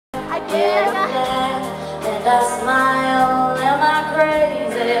get mad and I smile. Am I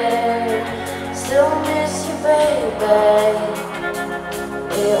crazy? Still miss you, baby.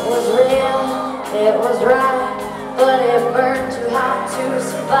 It was real, it was right, but it burned too hot to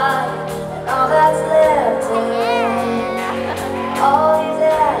survive. And all that's left is all these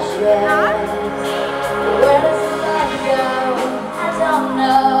ashes. Where does the love go? I don't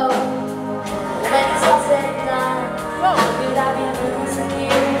know. When it's all said and done, how could I be losing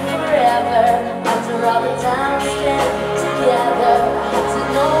you forever? After all the time we spent together, I had to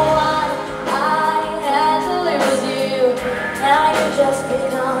know why I had to lose you. Now you just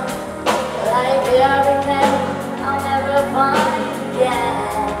become like everything I'll never find again.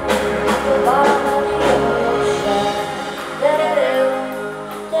 At the bottom of the ocean, da-da-do,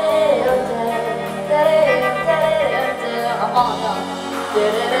 da-da-do, da-da-do, da-da-do. I'm on now.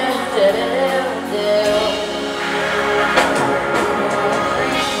 Da-da-do, da-da-do.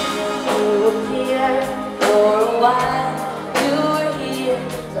 You appeared for a while, you were here,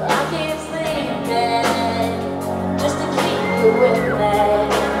 so I keep sleeping just to keep you with me.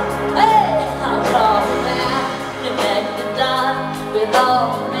 Hey, I'm calling back, connect the dots with all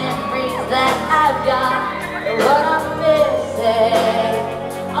the memories that I've got. And what I'm missing,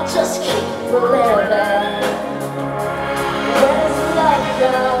 I'll just keep living. Where does love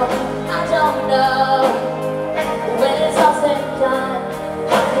go? I don't know.